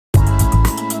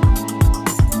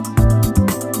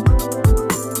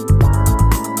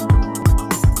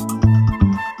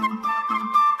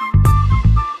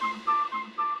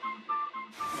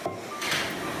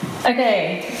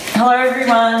Okay, hello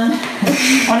everyone.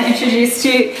 I want to introduce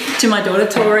you to my daughter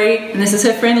Tori, and this is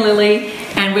her friend Lily,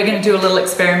 and we're going to do a little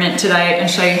experiment today and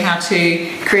show you how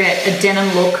to create a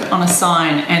denim look on a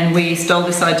sign. And we stole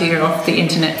this idea off the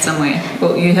internet somewhere.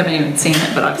 Well, you haven't even seen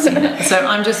it, but I've seen it. So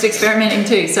I'm just experimenting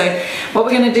too. So what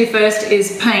we're going to do first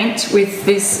is paint with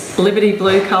this Liberty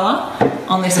blue colour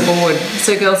on this board.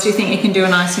 So girls, do you think you can do a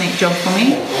nice neat job for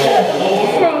me?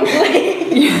 Probably.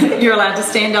 You're allowed to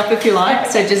stand up if you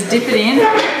like, so just dip it in,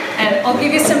 and I'll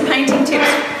give you some painting tips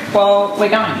while we're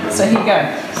going. So here you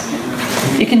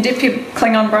go. You can dip your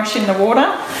Klingon brush in the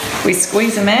water, we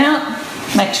squeeze them out,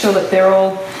 make sure that they're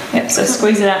all, yep, so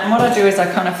squeeze it out, and what I do is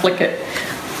I kind of flick it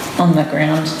on the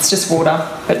ground. It's just water,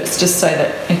 but it's just so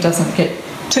that it doesn't get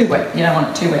too wet. You don't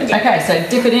want it too wet. Okay, so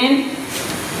dip it in.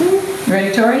 You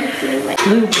ready, Tori? A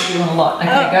little bit, you want a lot.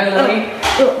 Okay, go Lily.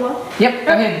 Yep,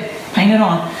 go ahead, paint it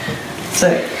on. So,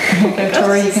 okay,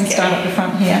 Tori, you can start at the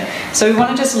front here. So we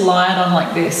want to just lie it on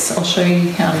like this. I'll show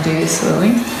you how to do this, Lily.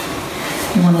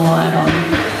 You want to lie it on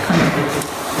kind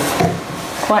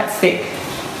of quite thick.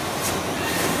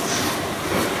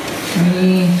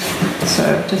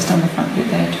 So just on the front bit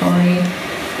there, Tori.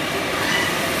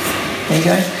 There you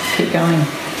go, keep going.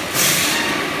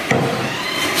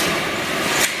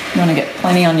 You want to get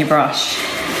plenty on your brush.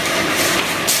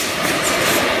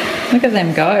 Look at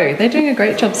them go. They're doing a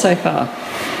great job so far.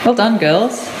 Well done,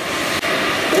 girls.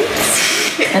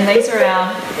 And these are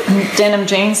our denim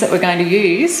jeans that we're going to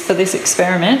use for this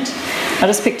experiment. I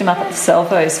just picked them up at the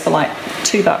Salvos for like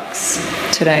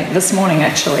 $2 today, this morning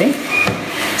actually.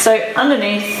 So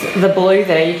underneath the blue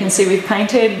there, you can see we've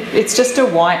painted, it's just a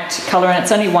white colour, and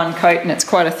it's only one coat, and it's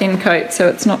quite a thin coat, so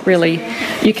it's not really,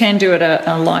 you can do it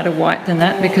a lighter white than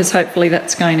that, because hopefully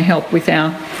that's going to help with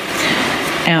our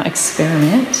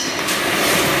experiment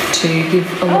to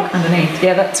give a look underneath.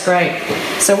 Yeah, that's great.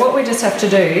 So what we just have to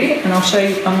do, and I'll show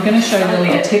you, I'm going to show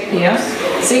Lily a tip here.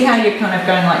 See how you're kind of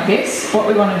going like this? What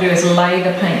we want to do is lay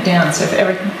the paint down, so if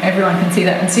everyone can see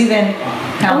that, and see then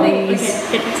how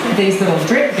these little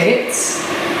drip bits,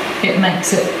 it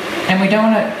makes it, and we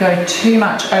don't want to go too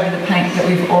much over the paint that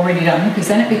we've already done, because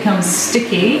then it becomes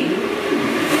sticky,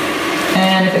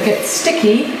 and if it gets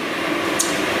sticky,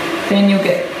 then you'll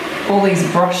get all these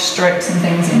brush strokes and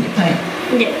things in your paint.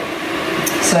 Yeah.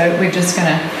 So we're just going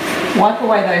to wipe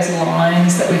away those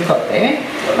lines that we've got there.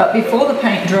 But before the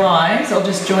paint dries, I'll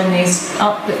just join these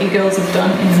up that you girls have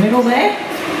done in the middle there.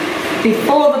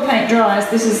 Before the paint dries,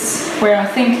 this is where I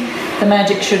think the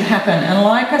magic should happen. And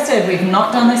like I said, we've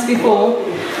not done this before.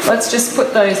 Let's just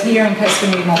put those here in case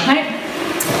we need more paint.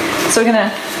 So we're going to,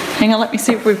 hang on, let me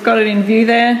see if we've got it in view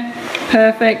there.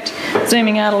 Perfect.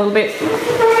 Zooming out a little bit.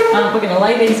 We're going to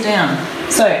lay these down.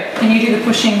 So, can you do the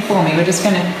pushing for me? We're just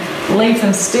going to leave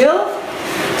them still.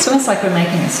 It's almost like we're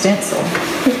making a stencil.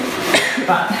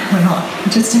 But we're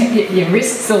not. Just don't get your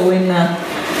wrists all in the...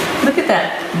 Look at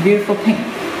that beautiful pink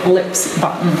lips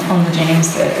button on the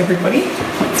jeans there, everybody.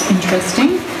 That's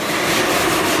interesting.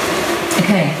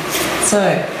 Okay, so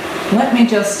let me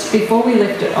just, before we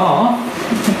lift it off,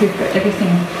 I think we've got everything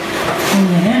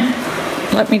in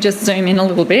there. Let me just zoom in a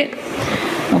little bit.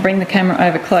 I'll bring the camera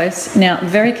over close. Now,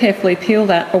 very carefully peel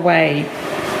that away.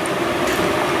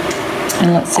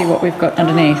 And let's see what we've got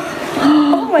underneath.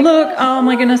 Oh my Look, gosh. Oh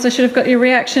my goodness, I should have got your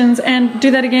reactions. And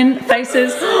do that again,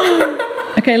 faces.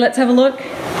 Okay, let's have a look.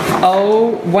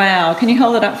 Oh, wow. Can you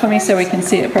hold it up for me so we can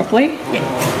see it properly?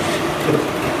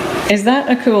 Yeah. Is that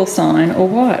a cool sign or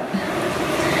what?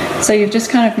 So you've just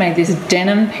kind of made this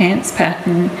denim pants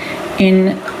pattern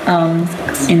in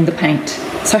the paint.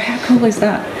 So how cool is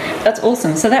that? That's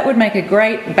awesome. So that would make a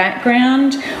great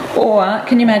background, or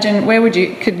can you imagine,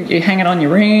 could you hang it on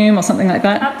your room or something like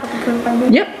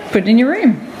that? Yep, put it in your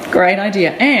room. Great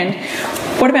idea. And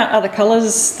what about other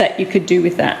colours that you could do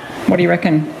with that? What do you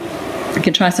reckon? You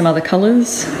could try some other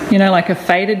colours, you know, like a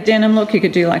faded denim look. You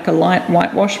could do like a light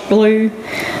whitewash blue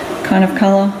kind of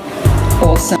colour.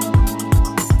 Awesome.